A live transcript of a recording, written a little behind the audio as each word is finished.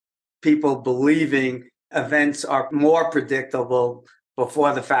people believing events are more predictable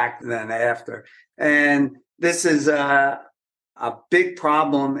before the fact than after. And this is a big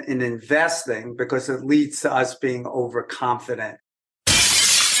problem in investing because it leads to us being overconfident.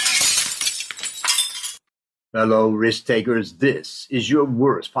 Hello, risk takers. This is your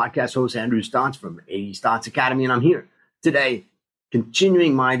worst podcast host, Andrew Stotz from 80 Stotz Academy, and I'm here today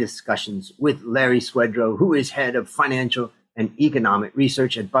continuing my discussions with Larry Swedroe, who is head of financial and economic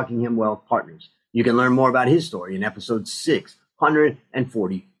research at Buckingham Wealth Partners. You can learn more about his story in episode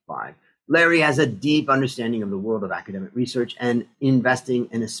 645. Larry has a deep understanding of the world of academic research and investing,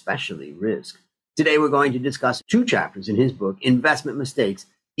 and especially risk. Today, we're going to discuss 2 chapters in his book, Investment Mistakes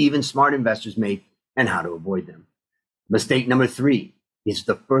Even Smart Investors Make and How to Avoid Them. Mistake number 3 is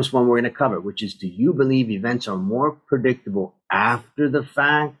the first one we're going to cover, which is, do you believe events are more predictable after the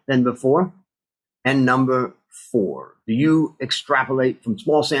fact than before? And number 4, do you extrapolate from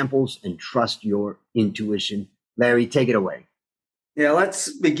small samples and trust your intuition? Larry, take it away. Yeah,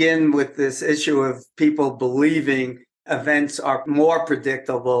 let's begin with this issue of people believing events are more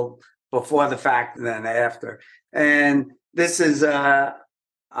predictable before the fact than after. And this is a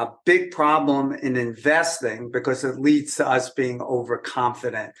big problem in investing because it leads to us being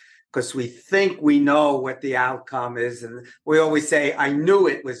overconfident because we think we know what the outcome is. And we always say, I knew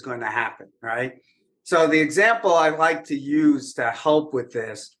it was going to happen, right? So the example I like to use to help with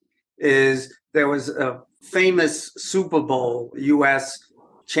this is there was a famous Super Bowl U.S.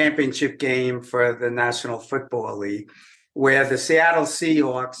 championship game for the National Football League where the Seattle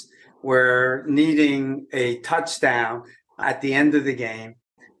Seahawks were needing a touchdown at the end of the game.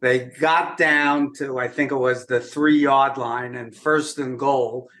 They got down to, I think it was the 3-yard line and 1st and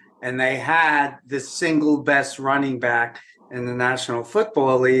goal, and they had the single best running back in the National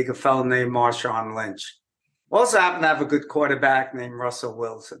Football League, a fellow named Marshawn Lynch. Also happened to have a good quarterback named Russell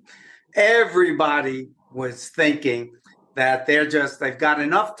Wilson. Everybody was thinking that they've got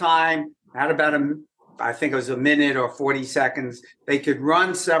enough time, had about I think it was a minute or 40 seconds. They could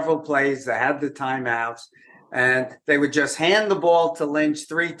run several plays. They had the timeouts. And they would just hand the ball to Lynch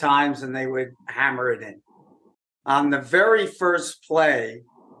 3 times and they would hammer it in. On the very first play,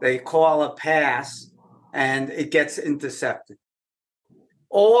 they call a pass and it gets intercepted.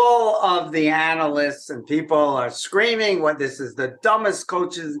 All of the analysts and people are screaming, this is the dumbest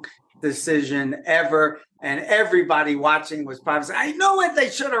coach's decision ever. And everybody watching was probably saying, I know it, they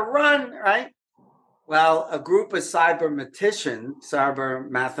should have run, right? Well, a group of cyber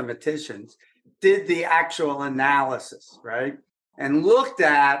mathematicians, did the actual analysis, right? And looked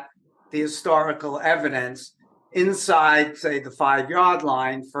at the historical evidence inside, say, the 5-yard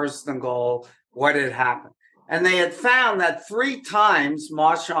line, 1st and goal, what had happened. And they had found that 3 times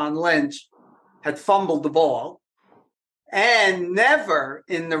Marshawn Lynch had fumbled the ball and never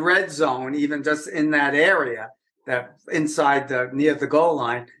in the red zone, even just in that area, that inside near the goal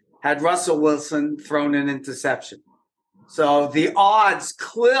line, had Russell Wilson thrown an interception. So the odds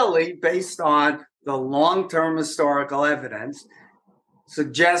clearly, based on the long-term historical evidence,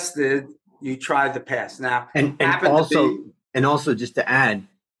 suggested you try the pass. Now, and also just to add,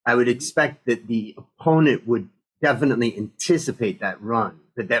 I would expect that the opponent would definitely anticipate that run,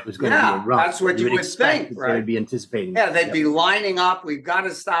 that was going to be a run. That's what you would think, right? They would be anticipating. Yeah, they'd be lining up. We've got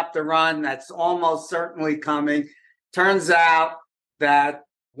to stop the run. That's almost certainly coming. Turns out that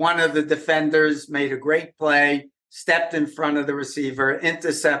one of the defenders made a great play, stepped in front of the receiver,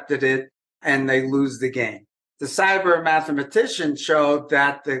 intercepted it, and they lose the game. The cyber mathematician showed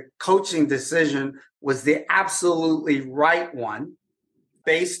that the coaching decision was the absolutely right one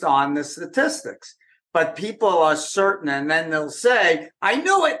based on the statistics. But people are certain, and then they'll say, I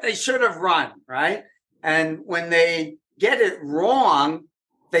knew it, they should have run, right? And when they get it wrong,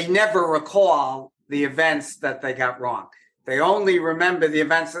 they never recall the events that they got wrong. They only remember the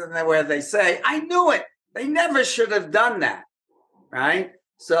events where they say, I knew it, they never should have done that, right?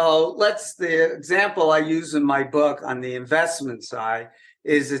 So the example I use in my book on the investment side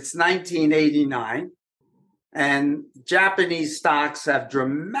is it's 1989 and Japanese stocks have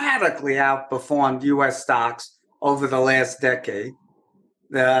dramatically outperformed US stocks over the last decade.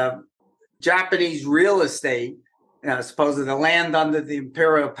 The Japanese real estate, supposedly the land under the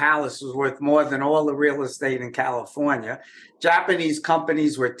Imperial Palace was worth more than all the real estate in California. Japanese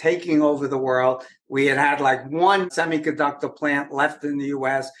companies were taking over the world. We had like one semiconductor plant left in the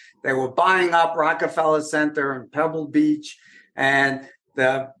US. They were buying up Rockefeller Center and Pebble Beach. And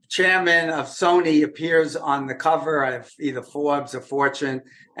the chairman of Sony appears on the cover of either Forbes or Fortune.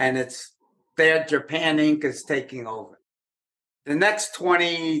 And it's there, Japan Inc. is taking over. The next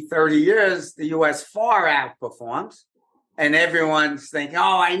 20, 30 years, the US far outperforms. and everyone's thinking,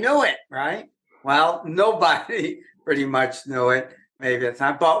 oh, I knew it, right? Well, nobody pretty much knew it, maybe at the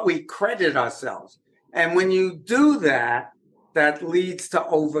time, but we credit ourselves. And when you do that, that leads to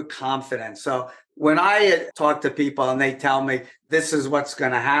overconfidence. So when I talk to people and they tell me this is what's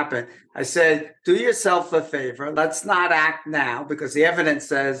going to happen, I said, do yourself a favor. Let's not act now because the evidence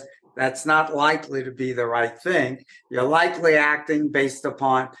says that's not likely to be the right thing. You're likely acting based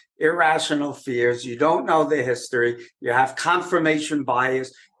upon irrational fears. You don't know the history. You have confirmation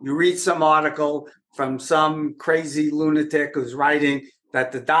bias. You read some article from some crazy lunatic who's writing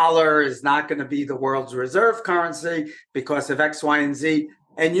that the dollar is not going to be the world's reserve currency because of X, Y, and Z.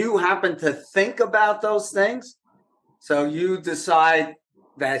 And you happen to think about those things. So you decide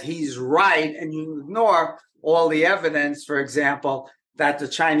that he's right and you ignore all the evidence, for example, that the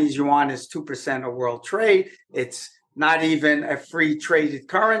Chinese yuan is 2% of world trade. It's not even a free traded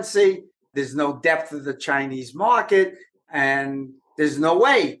currency. There's no depth of the Chinese market. And there's no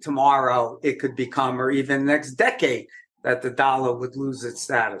way tomorrow it could become, or even next decade, that the dollar would lose its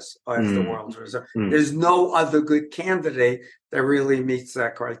status as the world's reserve. There's no other good candidate that really meets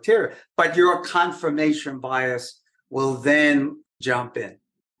that criteria. But your confirmation bias will then jump in,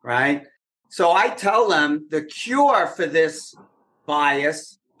 right? So I tell them the cure for this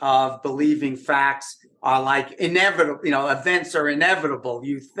bias of believing facts are like inevitable, events are inevitable,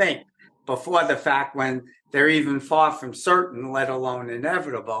 you think, before the fact when they're even far from certain, let alone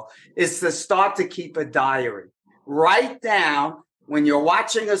inevitable, is to start to keep a diary. Write down when you're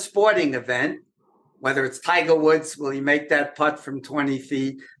watching a sporting event, whether it's Tiger Woods, will he make that putt from 20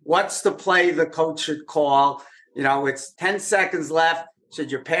 feet? What's the play the coach should call? It's 10 seconds left.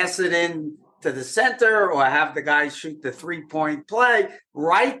 Should you pass it in to the center or have the guy shoot the 3-point play?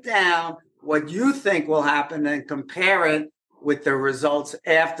 Write down what you think will happen and compare it with the results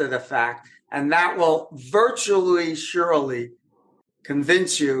after the fact. And that will virtually surely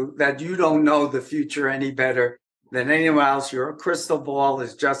convince you that you don't know the future any better than anyone else. Your crystal ball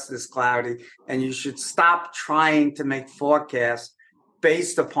is just as cloudy, and you should stop trying to make forecasts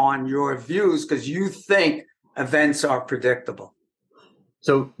based upon your views because you think events are predictable.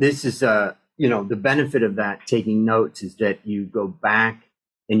 So this is, the benefit of that taking notes is that you go back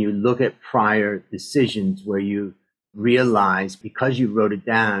and you look at prior decisions where you realize, because you wrote it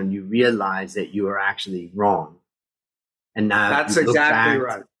down, you realize that you are actually wrong. And now that's exactly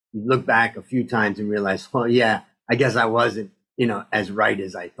right. You look back a few times and realize, well, yeah, I guess I wasn't, as right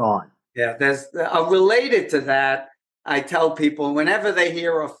as I thought. Yeah, there's related to that. I tell people whenever they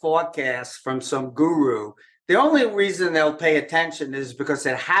hear a forecast from some guru, the only reason they'll pay attention is because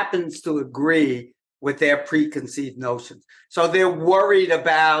it happens to agree with their preconceived notions. So they're worried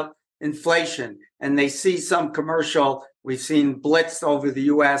about inflation and they see some commercial. We've seen blitzed over the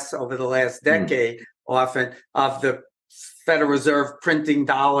US over the last decade, often, of the Federal Reserve printing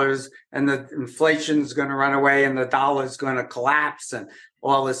dollars and the inflation's going to run away and the dollar is going to collapse and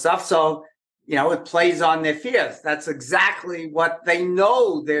all this stuff. So, it plays on their fears. That's exactly what they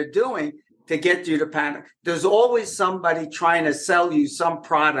know they're doing to get you to panic. There's always somebody trying to sell you some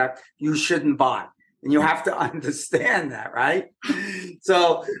product you shouldn't buy. And you have to understand that, right?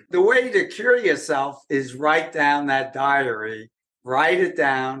 So the way to cure yourself is write down that diary. Write it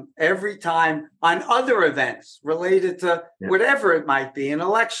down every time on other events related to whatever it might be, an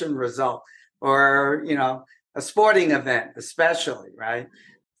election result or, a sporting event, especially, right?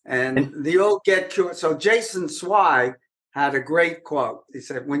 And you'll get cured. So Jason Zweig had a great quote. He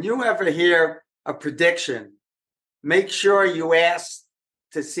said, when you ever hear a prediction, make sure you ask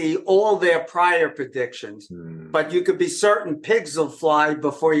to see all their prior predictions, but you could be certain pigs will fly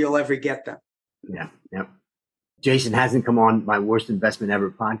before you'll ever get them. Yeah. Jason hasn't come on my Worst Investment Ever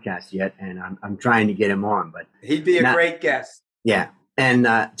podcast yet, and I'm trying to get him on. But he'd be a great guest. Yeah. And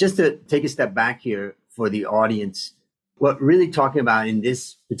just to take a step back here for the audience, what really talking about in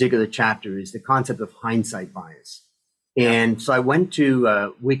this particular chapter is the concept of hindsight bias. And so I went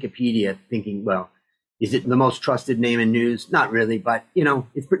to Wikipedia thinking, well, is it the most trusted name in news? Not really, but,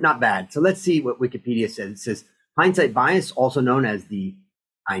 it's not bad. So let's see what Wikipedia says. It says, hindsight bias, also known as the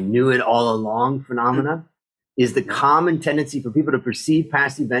I knew it all along phenomenon, is the common tendency for people to perceive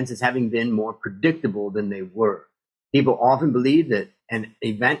past events as having been more predictable than they were. People often believe that an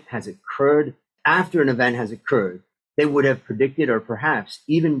event has occurred after an event has occurred. They would have predicted or perhaps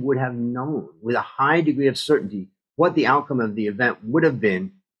even would have known with a high degree of certainty what the outcome of the event would have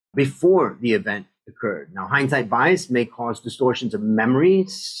been before the event occurred. Now, hindsight bias may cause distortions of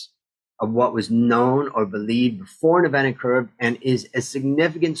memories of what was known or believed before an event occurred and is a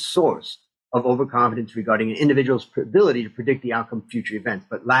significant source of overconfidence regarding an individual's ability to predict the outcome of future events.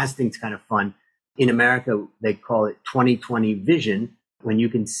 But last thing's kind of fun. in America, they call it 20/20 vision, when you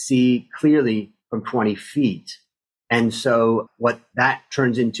can see clearly from 20 feet. And so what that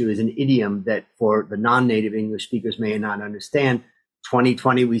turns into is an idiom that for the non-native English speakers may not understand.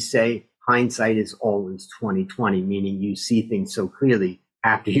 20/20, we say hindsight is always 20/20, meaning you see things so clearly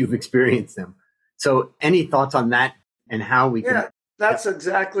after you've experienced them. So any thoughts on that and how we can? Yeah, that's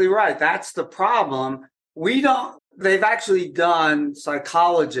exactly right. That's the problem. They've actually done,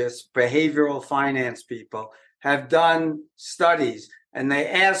 psychologists, behavioral finance people have done studies, and they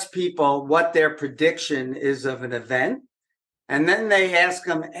ask people what their prediction is of an event. And then they ask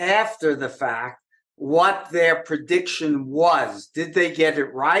them after the fact what their prediction was. Did they get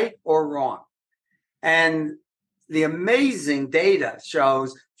it right or wrong? And the amazing data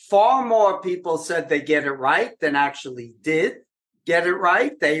shows far more people said they get it right than actually did get it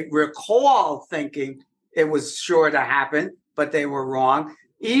right. They recall thinking it was sure to happen, but they were wrong.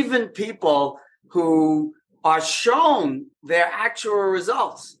 Even people who are shown their actual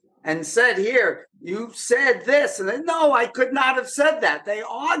results and said, here, you said this. And then, no, I could not have said that. They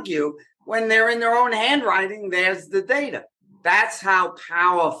argue when they're in their own handwriting, there's the data. That's how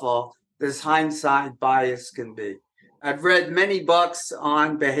powerful this hindsight bias can be. I've read many books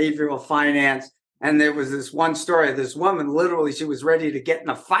on behavioral finance, and there was this one story of this woman, literally, she was ready to get in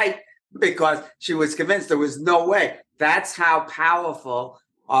a fight because she was convinced there was no way. That's how powerful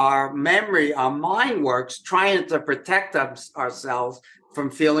our memory, our mind works, trying to protect ourselves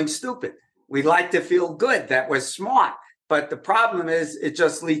from feeling stupid. We like to feel good, that we're smart. But the problem is it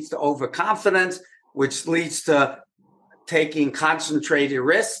just leads to overconfidence, which leads to taking concentrated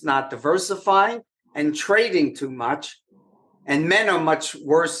risks, not diversifying, and trading too much. And men are much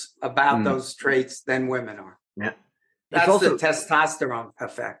worse about those traits than women are. Yeah. That's also the testosterone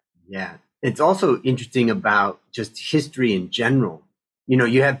effect. Yeah. It's also interesting about just history in general. You know,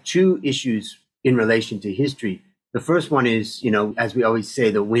 you have two issues in relation to history. The first one is, you know, as we always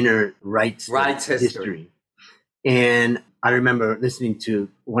say, the winner writes history. And I remember listening to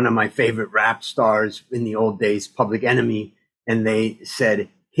one of my favorite rap stars in the old days, Public Enemy, and they said,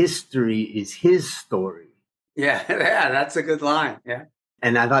 history is his story. Yeah, that's a good line. Yeah.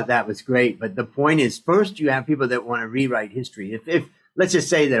 And I thought that was great. But the point is, first, you have people that want to rewrite history. If let's just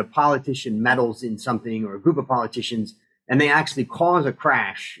say that a politician meddles in something, or a group of politicians, and they actually cause a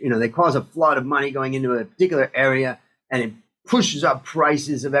crash, you know, they cause a flood of money going into a particular area, and it pushes up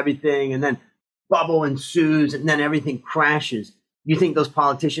prices of everything, and then bubble ensues, and then everything crashes. You think those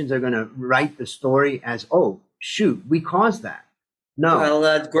politicians are going to write the story as, oh, shoot, we caused that? No. Well,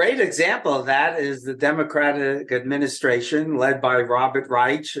 a great example of that is the Democratic administration led by Robert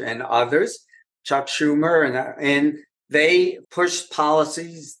Reich and others, Chuck Schumer, and they pushed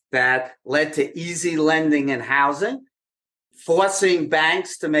policies that led to easy lending and housing, forcing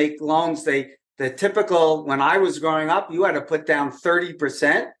banks to make loans. The typical, when I was growing up, you had to put down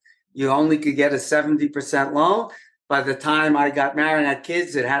 30%. You only could get a 70% loan. By the time I got married and had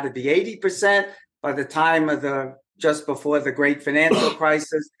kids, it had to be 80%. By the time of just before the great financial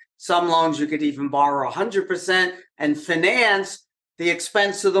crisis, some loans you could even borrow 100% and finance the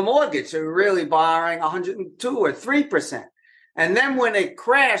expense of the mortgage. So you're really borrowing 102 or 3%. And then when it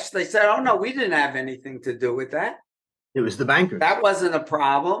crashed, they said, oh, no, we didn't have anything to do with that. It was the bankers. That wasn't a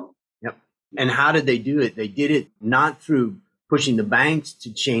problem. Yep. And how did they do it? They did it not through pushing the banks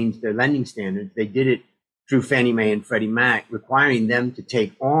to change their lending standards. They did it through Fannie Mae and Freddie Mac, requiring them to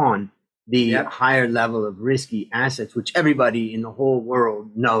take on the higher level of risky assets, which everybody in the whole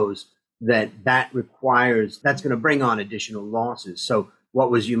world knows that requires, that's going to bring on additional losses. So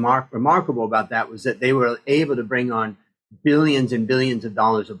what was remarkable about that was that they were able to bring on billions and billions of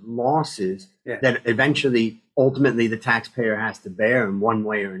dollars of losses that eventually, ultimately, the taxpayer has to bear in one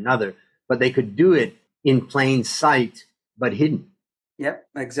way or another. But they could do it in plain sight, but hidden. Yep,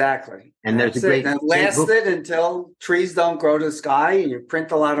 exactly. And there's a great, and it lasted until trees don't grow to the sky, and you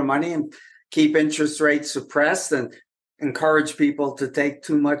print a lot of money and keep interest rates suppressed and encourage people to take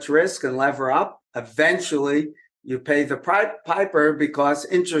too much risk and lever up. Eventually, you pay the piper because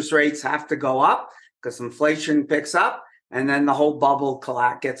interest rates have to go up because inflation picks up, and then the whole bubble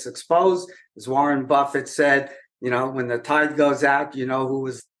gets exposed. As Warren Buffett said, you know, when the tide goes out, you know who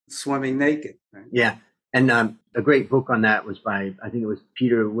was swimming naked. Right? Yeah. And a great book on that was by, I think it was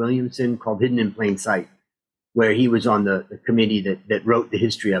Peter Williamson, called Hidden in Plain Sight, where he was on the committee that wrote the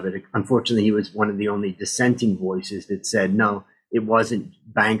history of it. Unfortunately, he was one of the only dissenting voices that said, no, it wasn't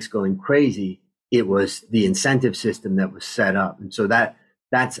banks going crazy. It was the incentive system that was set up. And so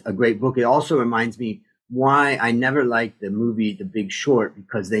that's a great book. It also reminds me why I never liked the movie The Big Short,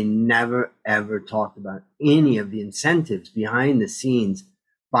 because they never, ever talked about any of the incentives behind the scenes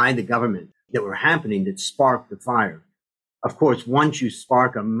by the government. that were happening that sparked the fire. Of course, once you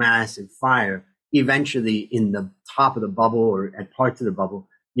spark a massive fire, eventually in the top of the bubble or at parts of the bubble,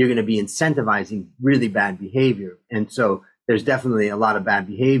 you're going to be incentivizing really bad behavior. And so there's definitely a lot of bad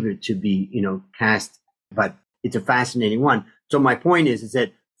behavior to be, cast, but it's a fascinating one. So my point is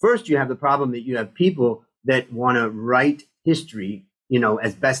that first you have the problem that you have people that want to write history,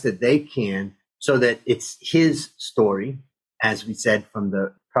 as best that they can so that it's his story, as we said from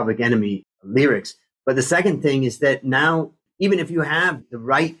the Public Enemy lyrics. But the second thing is that now, even if you have the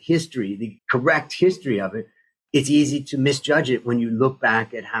right history, the correct history of it, it's easy to misjudge it when you look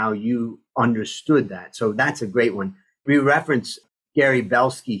back at how you understood that. So that's a great one. We reference Gary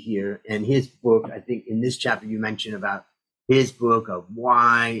Belsky here and his book. I think in this chapter you mentioned about his book of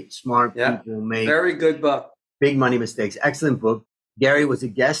why smart people make very good book, big money mistakes. Excellent book. Gary was a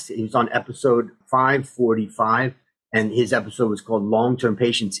guest. He was on episode 545, and his episode was called Long-Term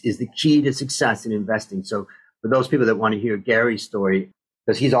Patience is the Key to Success in Investing. So for those people that want to hear Gary's story,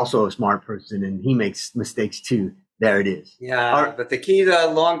 because he's also a smart person and he makes mistakes too, there it is. Yeah, but the key to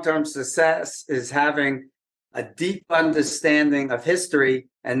long-term success is having a deep understanding of history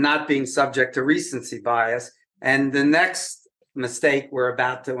and not being subject to recency bias. And the next mistake we're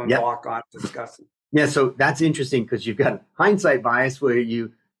about to embark on discussing. Yeah, so that's interesting because you've got hindsight bias where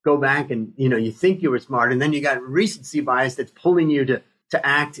you go back and you think you were smart, and then you got recency bias that's pulling you to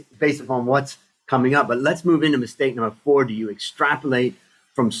act based upon what's coming up. But let's move into mistake number 4. Do you extrapolate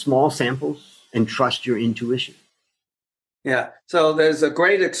from small samples and trust your intuition? Yeah, so there's a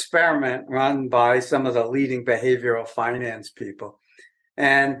great experiment run by some of the leading behavioral finance people.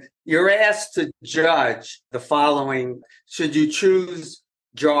 And you're asked to judge the following: should you choose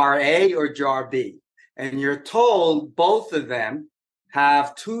jar A or jar B? And you're told both of them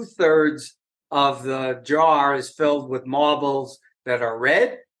have 2/3 of the jar is filled with marbles that are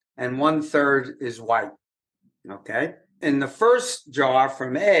red and 1/3 is white. Okay. In the first jar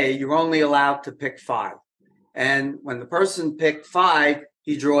from A, you're only allowed to pick 5. And when the person picked 5,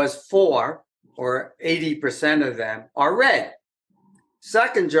 he draws 4, or 80% of them are red.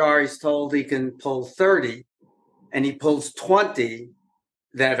 Second jar, he's told he can pull 30, and he pulls 20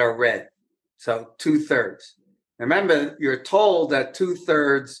 that are red. So 2/3. Remember, you're told that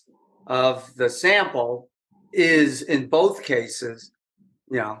 2/3 of the sample is, in both cases,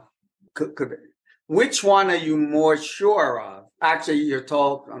 could be. Which one are you more sure of? Actually, you're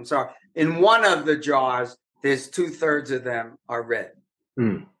told, in one of the jars, there's 2/3 of them are red.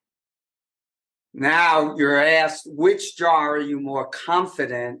 Now you're asked, which jar are you more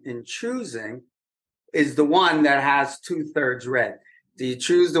confident in choosing is the one that has 2/3 red? Do you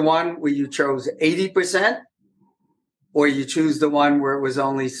choose the one where you chose 80%, or you choose the one where it was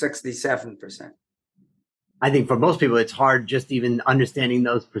only 67%? I think for most people, it's hard just even understanding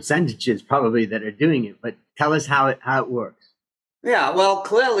those percentages probably that are doing it. But tell us how it works. Yeah, well,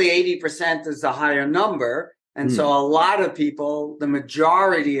 clearly 80% is the higher number. And so a lot of people, the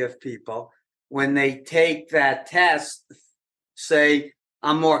majority of people, when they take that test, say,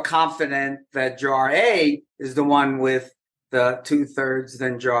 I'm more confident that jar A is the one with the 2/3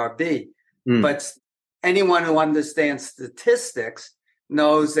 than jar B. But anyone who understands statistics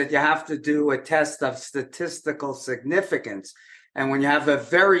knows that you have to do a test of statistical significance. And when you have a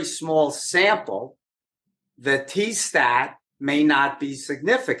very small sample, the t-stat may not be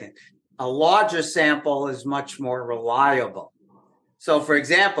significant. A larger sample is much more reliable. So, for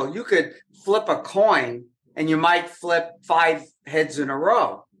example, you could flip a coin and you might flip 5 heads in a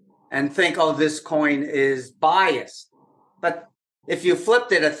row and think, oh, this coin is biased. But if you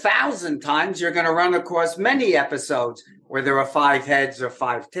flipped it 1,000 times, you're going to run across many episodes where there are 5 heads or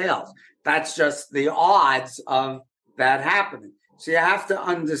 5 tails. That's just the odds of that happening. So you have to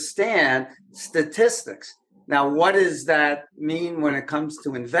understand statistics. Now, what does that mean when it comes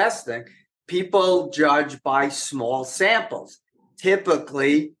to investing? People judge by small samples,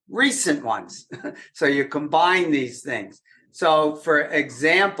 typically recent ones. So you combine these things. So for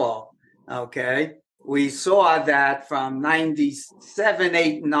example, we saw that from 97,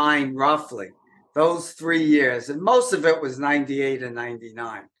 8, 9, roughly, those 3 years, and most of it was 98 and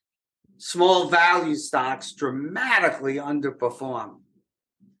 99, small value stocks dramatically underperformed.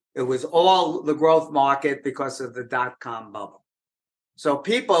 It was all the growth market because of the dot-com bubble. So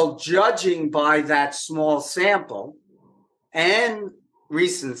people judging by that small sample and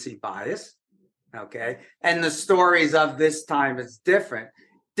recency bias, and the stories of this time is different,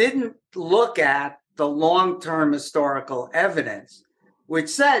 didn't look at the long-term historical evidence, which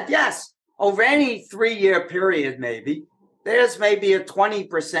said, yes, over any 3-year period, there's maybe a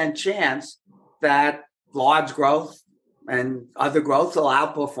 20% chance that large growth and other growth will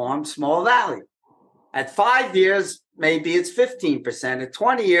outperform small value. At 5 years, maybe it's 15%. At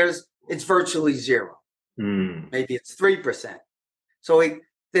 20 years, it's virtually zero. Maybe it's 3%. So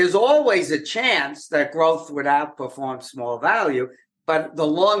there's always a chance that growth would outperform small value, but the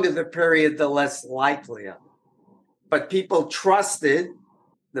longer the period, the less likely of it. But people trusted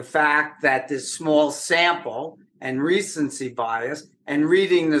the fact that this small sample and recency bias and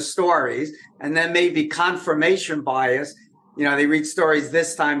reading the stories, and then maybe confirmation bias. They read stories,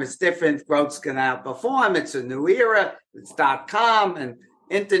 this time it's different, growth's going to outperform, it's a new era, it's .com, and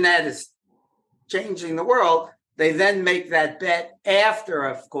internet is changing the world. They then make that bet after,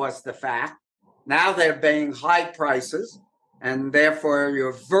 of course, the fact. Now they're paying high prices, and therefore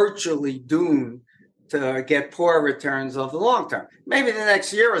you're virtually doomed to get poor returns over the long term. Maybe the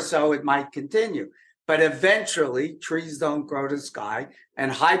next year or so it might continue, but eventually trees don't grow to sky,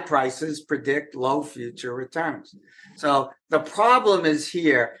 and high prices predict low future returns. So the problem is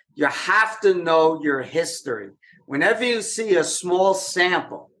here, you have to know your history. Whenever you see a small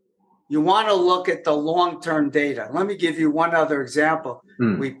sample, you want to look at the long-term data. Let me give you one other example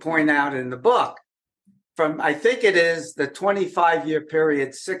we point out in the book. From, I think it is the 25-year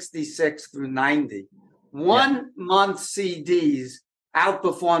period, 66 through 90, 1 month CDs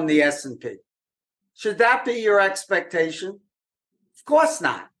outperform the S&P. Should that be your expectation? Of course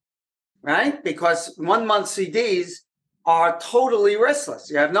not, right? Because 1 month CDs are totally riskless.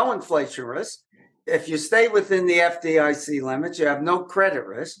 You have no inflation risk. If you stay within the FDIC limits, you have no credit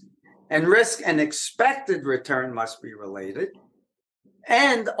risk. And risk and expected return must be related.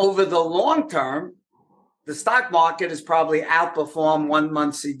 And over the long term, the stock market has probably outperformed 1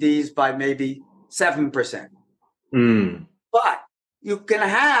 month CDs by maybe 7%. But you can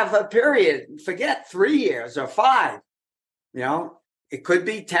have a period, forget 3 years or 5, it could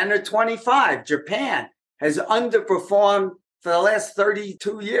be 10 or 25. Japan has underperformed for the last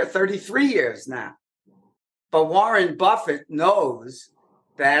 33 years now. But Warren Buffett knows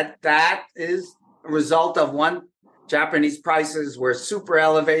that is a result of one, Japanese prices were super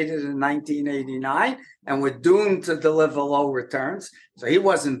elevated in 1989 and were doomed to deliver low returns. So he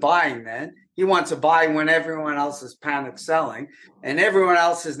wasn't buying then. He wants to buy when everyone else is panic selling. And everyone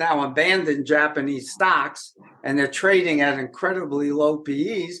else has now abandoned Japanese stocks and they're trading at incredibly low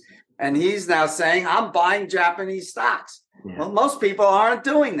PEs. And he's now saying, I'm buying Japanese stocks. Yeah. Well, most people aren't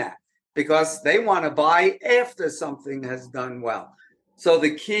doing that because they want to buy after something has done well. So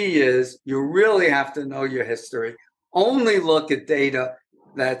the key is you really have to know your history. Only look at data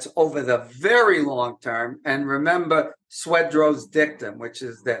that's over the very long term. And remember Swedroe's dictum, which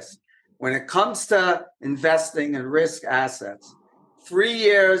is this. When it comes to investing in risk assets, 3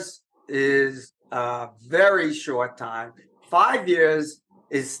 years is a very short time. 5 years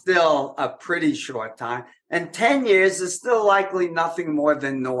is still a pretty short time. And 10 years is still likely nothing more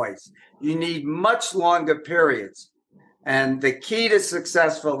than noise. You need much longer periods. And the key to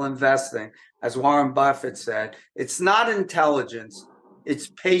successful investing, as Warren Buffett said, it's not intelligence, it's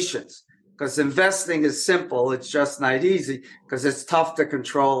patience. Because investing is simple, it's just not easy, because it's tough to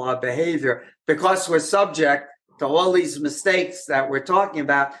control our behavior, because we're subject to all these mistakes that we're talking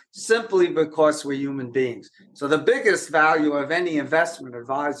about, simply because we're human beings. So the biggest value of any investment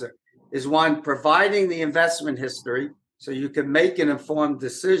advisor is one, providing the investment history so you can make an informed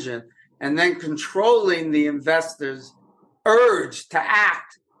decision, and then controlling the investor's urge to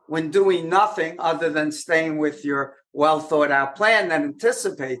act when doing nothing other than staying with your well thought out plan that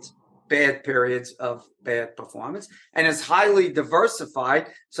anticipates bad periods of bad performance and is highly diversified.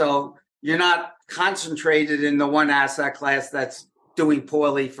 So you're not concentrated in the one asset class that's doing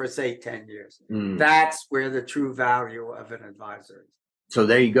poorly for, say, 10 years. That's where the true value of an advisor is. So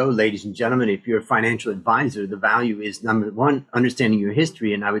there you go, ladies and gentlemen. If you're a financial advisor, the value is, number one, understanding your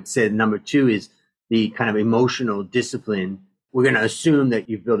history. And I would say number two is the kind of emotional discipline. We're going to assume that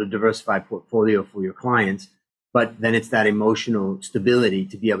you've built a diversified portfolio for your clients, but then it's that emotional stability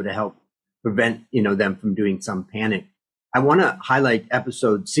to be able to help prevent, them from doing some panic. I want to highlight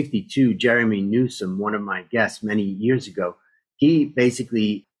episode 62, Jeremy Newsom, one of my guests many years ago. He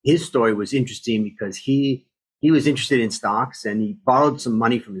basically, his story was interesting because he was interested in stocks and he borrowed some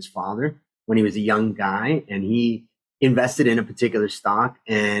money from his father when he was a young guy, and he invested in a particular stock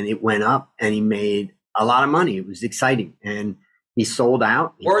and it went up and he made a lot of money. It was exciting. And he sold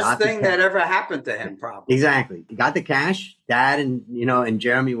out. Worst thing that ever happened to him, probably. Exactly. He got the cash. Dad and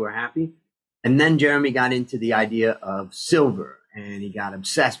Jeremy were happy. And then Jeremy got into the idea of silver, and he got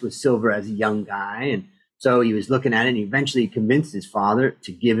obsessed with silver as a young guy. And so he was looking at it, and he eventually convinced his father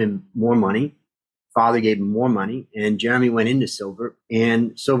to give him more money father gave him more money, and Jeremy went into silver.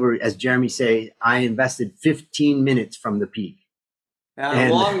 And silver, as Jeremy say, I invested 15 minutes from the peak.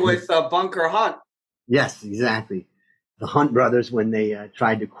 Along with Bunker Hunt. Yes, exactly. The Hunt brothers, when they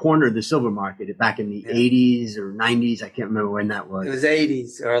tried to corner the silver market back in the 80s or 90s, I can't remember when that was. It was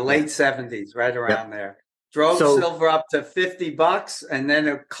 80s or late 70s, right around there. Drove silver up to $50 and then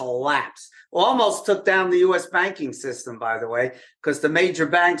it collapsed. Almost took down the U.S. banking system, by the way, because the major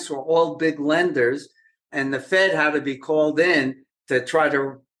banks were all big lenders and the Fed had to be called in to try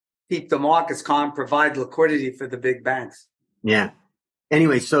to keep the markets calm, provide liquidity for the big banks. Yeah.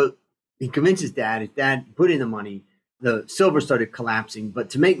 Anyway, so he convinced his dad put in the money. The silver started collapsing. But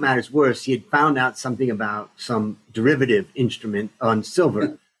to make matters worse, he had found out something about some derivative instrument on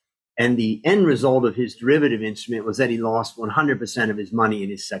silver. And the end result of his derivative instrument was that he lost 100% of his money in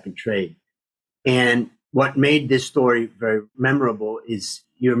his second trade. And what made this story very memorable is,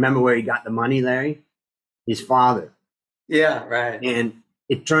 you remember where he got the money, Larry? His father. Yeah, right. And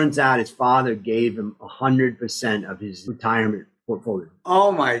it turns out his father gave him 100% of his retirement portfolio.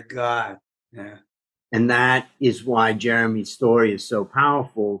 Oh, my God. Yeah. And that is why Jeremy's story is so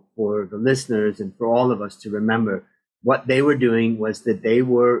powerful for the listeners and for all of us to remember. What they were doing was that they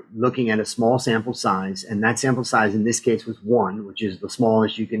were looking at a small sample size, and that sample size in this case was 1, which is the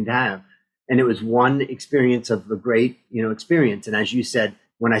smallest you can have. And it was one experience of a great, experience. And as you said,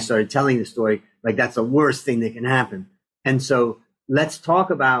 when I started telling the story, like, that's the worst thing that can happen. And so let's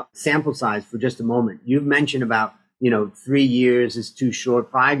talk about sample size for just a moment. You've mentioned about, 3 years is too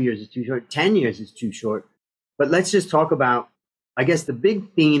short, 5 years is too short, 10 years is too short. But let's just talk about, I guess, the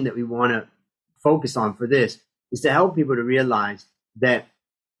big theme that we want to focus on for this is to help people to realize that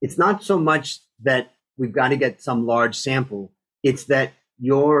it's not so much that we've got to get some large sample. It's that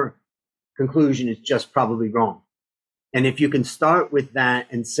your conclusion is just probably wrong. And if you can start with that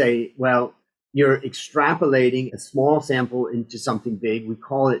and say, well, you're extrapolating a small sample into something big. We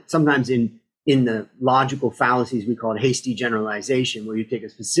call it sometimes in the logical fallacies, we call it hasty generalization, where you take a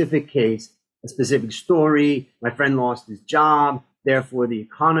specific case, a specific story. My friend lost his job, therefore the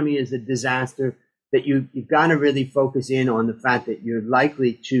economy is a disaster. That you've got to really focus in on the fact that you're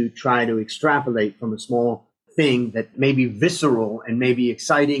likely to try to extrapolate from a small thing that may be visceral and may be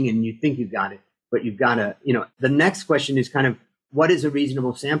exciting and you think you've got it, but you've got to, the next question is kind of, what is a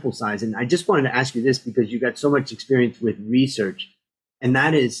reasonable sample size? And I just wanted to ask you this because you've got so much experience with research. And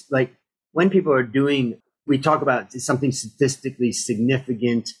that is, like, when people are we talk about something statistically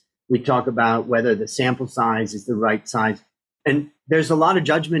significant. We talk about whether the sample size is the right size. And there's a lot of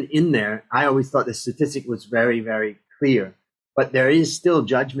judgment in there. I always thought the statistic was very, very clear, but there is still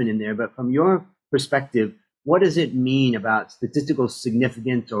judgment in there. But from your perspective, what does it mean about statistical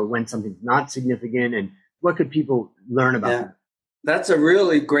significance or when something's not significant? And what could people learn about that? That's a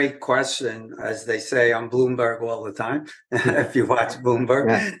really great question, as they say on Bloomberg all the time, if you watch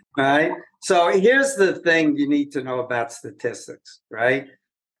Bloomberg, right? So here's the thing you need to know about statistics, right?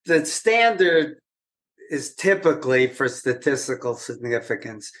 The standard is typically for statistical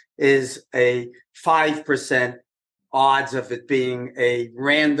significance is a 5% odds of it being a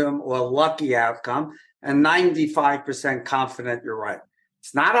random or lucky outcome and 95% confident you're right.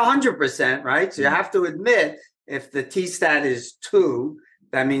 It's not 100%, right? So you have to admit if the T-stat is 2,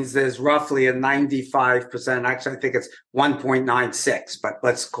 that means there's roughly a 95%. Actually, I think it's 1.96, but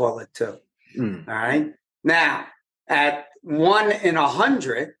let's call it 2. All right. Now, at 1 in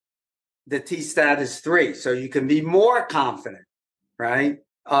 100, the T-stat is 3. So you can be more confident, right,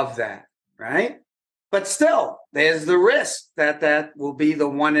 of that, right? But still, there's the risk that will be the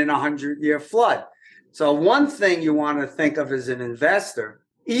 1 in 100-year flood. So one thing you want to think of as an investor,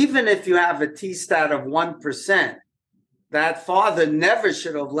 even if you have a T-stat of 1%, that father never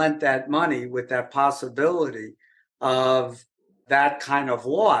should have lent that money with that possibility of that kind of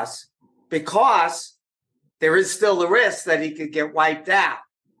loss, because there is still the risk that he could get wiped out.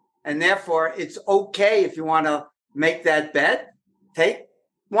 And therefore, it's okay if you want to make that bet, take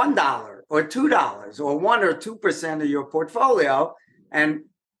 $1 or $2 or 1 or 2% of your portfolio. And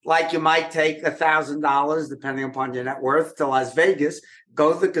like you might take $1,000, depending upon your net worth, to Las Vegas,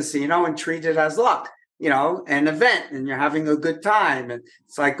 go to the casino and treat it as luck, an event, and you're having a good time. And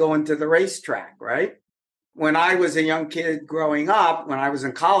it's like going to the racetrack, right? When I was a young kid growing up, when I was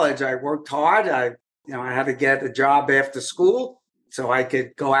in college, I worked hard. I had to get a job after school so I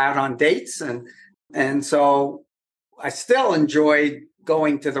could go out on dates. And so I still enjoyed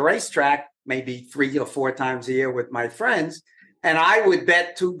going to the racetrack maybe 3 or 4 times a year with my friends. And I would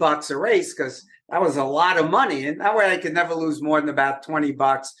bet $2 a race because that was a lot of money. And that way I could never lose more than about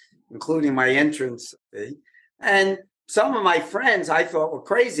 $20, including my entrance fee. And some of my friends I thought were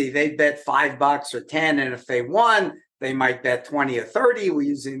crazy. They'd bet $5 or 10, and if they won, they might bet 20 or 30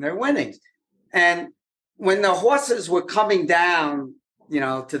 using their winnings. And when the horses were coming down,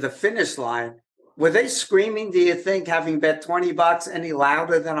 to the finish line, were they screaming, do you think, having bet $20 any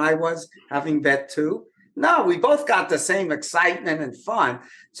louder than I was having bet 2? No, we both got the same excitement and fun.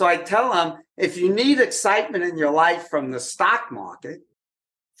 So I tell them, if you need excitement in your life from the stock market,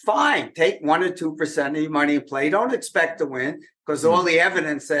 fine, take 1 or 2% of your money and play. Don't expect to win, because all the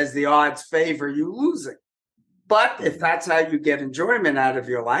evidence says the odds favor you losing. But if that's how you get enjoyment out of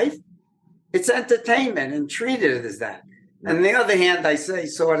your life, it's entertainment, and treat it as that. And on the other hand, I say,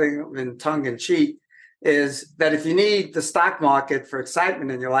 sort of in tongue in cheek, is that if you need the stock market for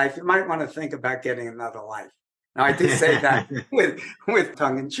excitement in your life, you might want to think about getting another life. Now, I do say that with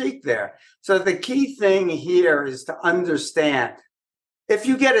tongue in cheek there. So the key thing here is to understand, if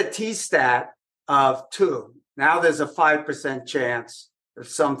you get a T-stat of 2, now there's a 5% chance of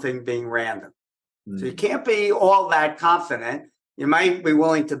something being random. So you can't be all that confident. You might be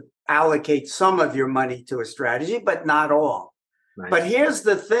willing to allocate some of your money to a strategy, but not all. Right. But here's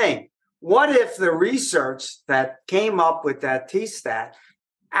the thing. What if the research that came up with that T-stat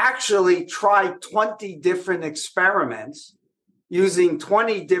actually tried 20 different experiments using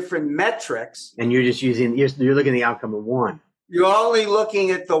 20 different metrics? And you're looking at the outcome of one. You're only looking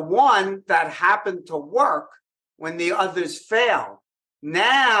at the one that happened to work when the others failed.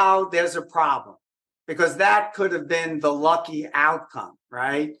 Now there's a problem, because that could have been the lucky outcome,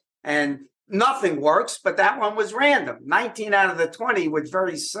 right? And nothing works, but that one was random. 19 out of the 20 with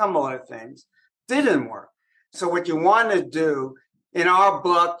very similar things didn't work. So what you want to do, in our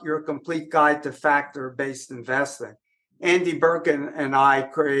book, Your Complete Guide to Factor-Based Investing, Andy Birkin and I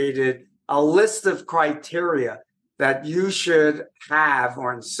created a list of criteria that you should have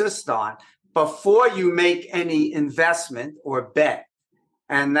or insist on before you make any investment or bet.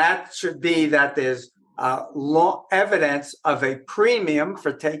 And that should be that there's evidence of a premium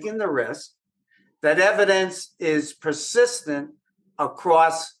for taking the risk, that evidence is persistent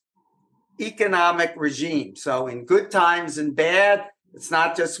across economic regimes. So in good times and bad, it's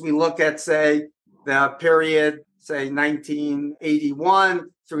not just we look at, say, the period, say, 1981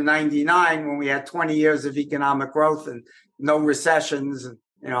 through 99, when we had 20 years of economic growth and no recessions.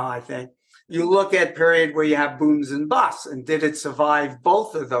 And, I think you look at period where you have booms and busts, and did it survive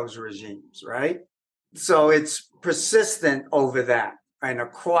both of those regimes, right? So it's persistent over that and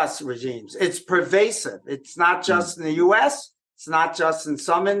across regimes. It's pervasive. It's not just in the US. It's not just in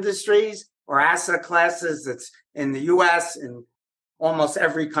some industries or asset classes. It's in the US, in almost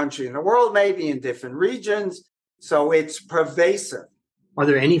every country in the world, maybe in different regions. So it's pervasive. Are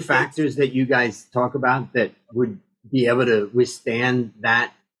there any factors that you guys talk about that would be able to withstand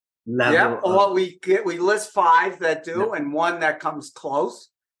that level? Yeah, well, we list 5 that do, and 1 that comes close.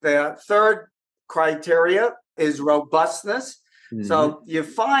 The third criteria is robustness. So you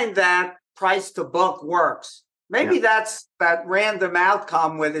find that price to book works. Maybe that's that random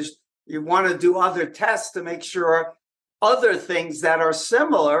outcome where you want to do other tests to make sure other things that are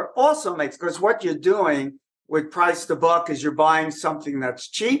similar also makes, because what you're doing with price to book is you're buying something that's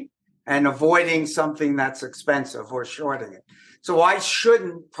cheap and avoiding something that's expensive or shorting it. So why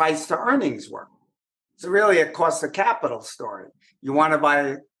shouldn't price to earnings work? It's really a cost of capital story. You want to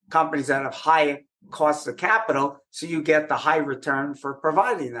buy companies that have high cost of capital, so you get the high return for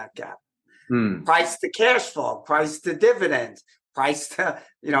providing that capital. Price to cash flow, price to dividends, price to,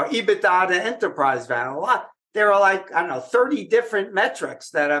 EBITDA to enterprise value. There are 30 different metrics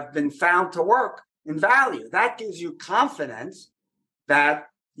that have been found to work in value. That gives you confidence that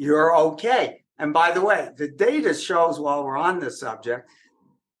you're okay. And by the way, the data shows, while we're on this subject,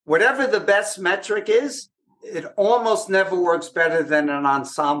 whatever the best metric is, it almost never works better than an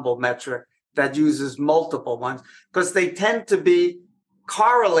ensemble metric that uses multiple ones, because they tend to be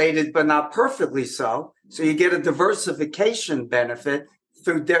correlated, but not perfectly so. So you get a diversification benefit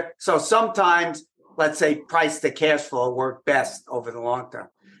through. So sometimes, let's say, price to cash flow work best over the long term.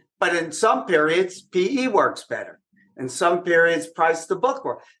 But in some periods, PE works better. In some periods, price to book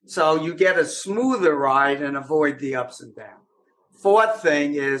work. So you get a smoother ride and avoid the ups and downs. Fourth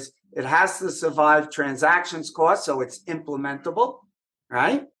thing is it has to survive transactions costs, so it's implementable,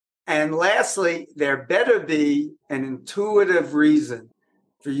 right? And lastly, there better be an intuitive reason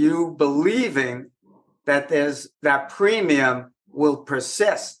for you believing that that premium will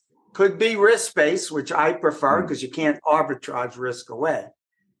persist. Could be risk-based, which I prefer, because you can't arbitrage risk away.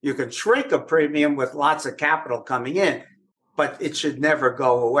 You can shrink a premium with lots of capital coming in, but it should never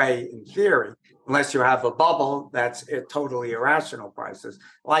go away in theory, unless you have a bubble that's at totally irrational prices,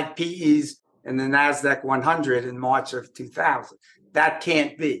 like PEs in the NASDAQ 100 in March of 2000. That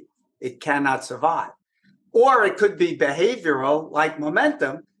can't be. It cannot survive. Or it could be behavioral, like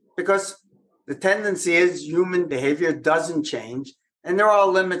momentum, because the tendency is human behavior doesn't change. And there are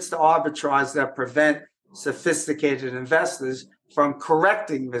limits to arbitrage that prevent sophisticated investors from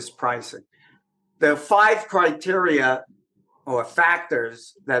correcting mispricing. The 5 criteria or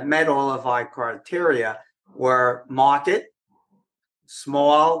factors that met all of our criteria were market,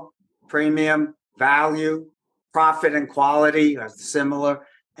 small, premium, value, profit and quality are similar,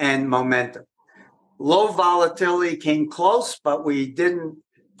 and momentum. Low volatility came close, but we didn't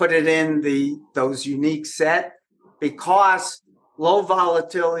put it in those unique set because low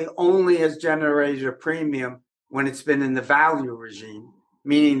volatility only has generated a premium when it's been in the value regime,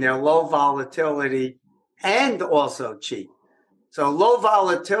 meaning they're low volatility and also cheap. So low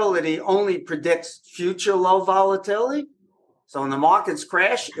volatility only predicts future low volatility. So when the markets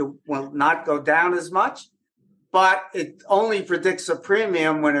crash, it will not go down as much, but it only predicts a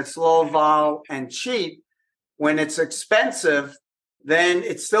premium when it's low vol and cheap. When it's expensive, then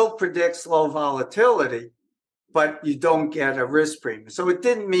it still predicts low volatility, but you don't get a risk premium. So it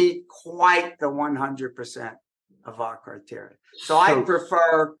didn't meet quite the 100% of our criteria. So I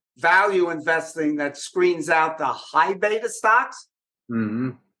prefer value investing that screens out the high beta stocks,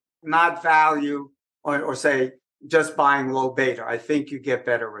 not value or say just buying low beta. I think you get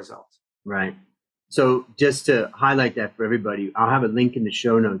better results. Right. So just to highlight that for everybody, I'll have a link in the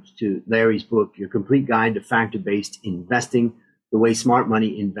show notes to Larry's book, Your Complete Guide to Factor-Based Investing, The Way Smart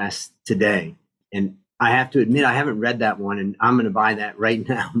Money Invests Today. And I have to admit, I haven't read that one, and I'm going to buy that right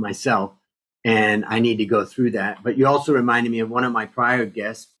now myself. And I need to go through that. But you also reminded me of one of my prior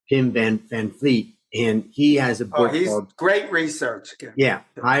guests, Pim Van Fleet, and he has a book called great research. Yeah,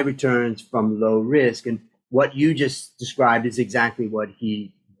 High Returns from Low Risk. And what you just described is exactly what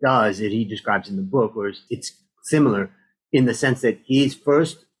he does, that he describes in the book, or it's similar in the sense that he's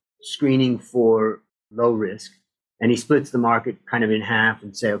first screening for low risk, and he splits the market kind of in half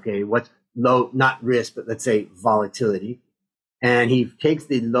and say, okay, what's low, not risk, but let's say volatility. And he takes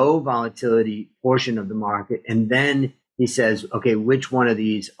the low volatility portion of the market, and then he says, okay, which one of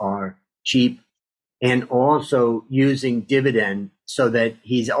these are cheap, and also using dividend so that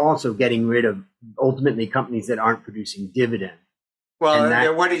he's also getting rid of ultimately companies that aren't producing dividend.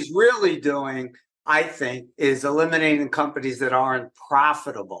 Well, what he's really doing, I think, is eliminating companies that aren't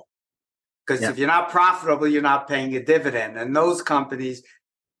profitable. Because if you're not profitable, you're not paying a dividend. And those companies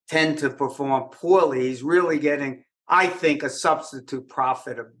tend to perform poorly. He's really getting, I think, a substitute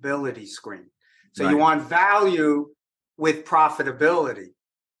profitability screen. So you want value with profitability.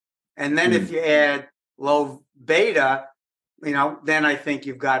 And then if you add low beta, then I think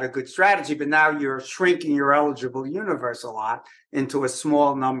you've got a good strategy. But now you're shrinking your eligible universe a lot into a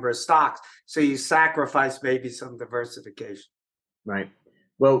small number of stocks. So you sacrifice maybe some diversification. Right.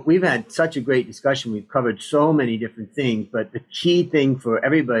 Well, we've had such a great discussion. We've covered so many different things. But the key thing for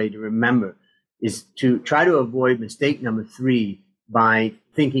everybody to remember is to try to avoid mistake number 3 by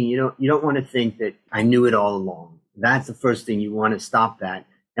thinking, you don't want to think that I knew it all along. That's the first thing. You want to stop that.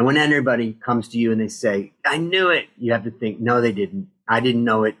 And when anybody comes to you and they say, I knew it, you have to think, no, they didn't. I didn't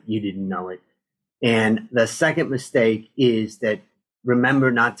know it. You didn't know it. And the second mistake is that remember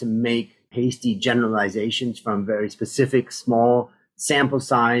not to make hasty generalizations from very specific, small sample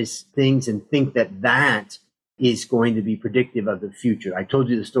size things and think that that is going to be predictive of the future. I told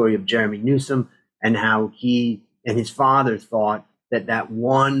you the story of Jeremy Newsom and how he and his father thought that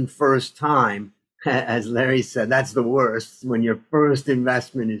one first time, as Larry said, that's the worst, when your first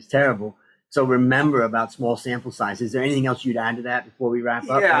investment is terrible. So remember about small sample size. Is there anything else you'd add to that before we wrap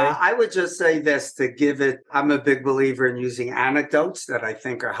up? Yeah, Larry? I would just say this to give it, I'm a big believer in using anecdotes that I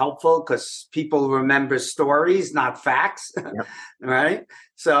think are helpful because people remember stories, not facts, right?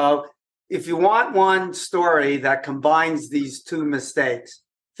 So if you want one story that combines these 2 mistakes,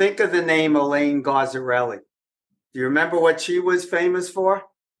 think of the name Elaine Gazzarelli. Do you remember what she was famous for?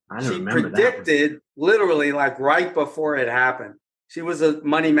 She predicted literally like right before it happened. She was a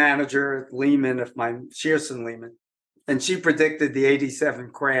money manager at Lehman, Shearson Lehman, and she predicted the 87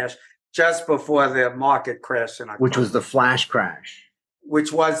 crash just before the market crashed in October. Which was the flash crash.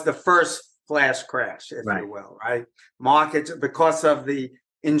 Which was the first flash crash, if you will, right? Markets, because of the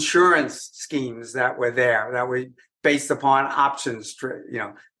insurance schemes that were there, that were based upon options,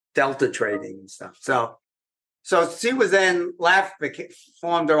 delta trading and stuff. So she was then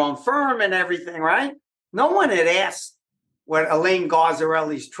formed her own firm and everything, right? No one had asked what Elaine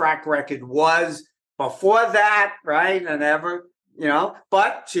Gazzarelli's track record was before that, right? And ever,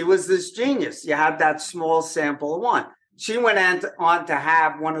 but she was this genius. You had that small sample of 1. She went on to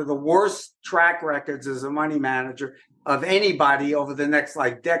have one of the worst track records as a money manager of anybody over the next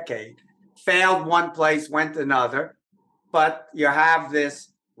like decade. Failed one place, went another. But you have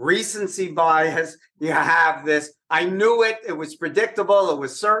this recency bias. You have this, I knew it. It was predictable. It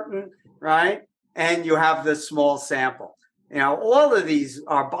was certain, right? And you have this small sample. All of these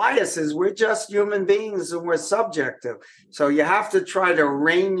are biases. We're just human beings and we're subjective. So you have to try to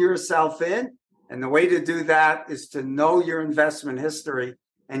rein yourself in. And the way to do that is to know your investment history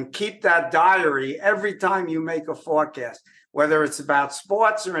and keep that diary every time you make a forecast, whether it's about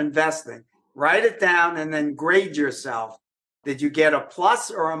sports or investing. Write it down and then grade yourself. Did you get a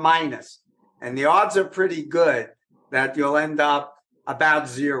plus or a minus? And the odds are pretty good that you'll end up about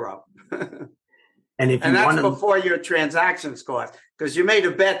zero. And that's before your transactions cost, because you made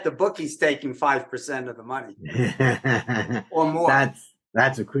a bet the bookie's taking 5% of the money or more.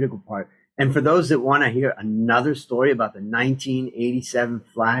 That's a critical part. And for those that want to hear another story about the 1987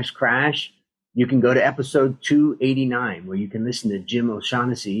 flash crash, you can go to episode 289, where you can listen to Jim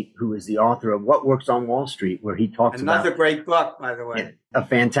O'Shaughnessy, who is the author of What Works on Wall Street, where he talks about another great book, by the way. A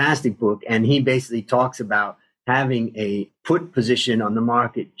fantastic book. And he basically talks about having a put position on the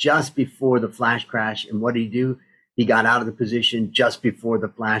market just before the flash crash. And what did he do? He got out of the position just before the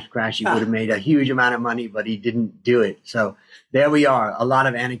flash crash. He would have made a huge amount of money, but he didn't do it. So there we are, a lot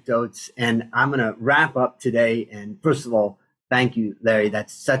of anecdotes. And I'm going to wrap up today. And first of all, thank you, Larry.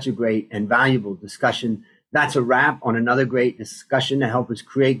 That's such a great and valuable discussion. That's a wrap on another great discussion to help us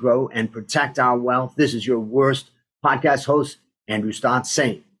create, grow, and protect our wealth. This is your worst podcast host, Andrew Stotz,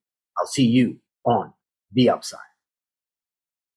 saying, I'll see you on the upside.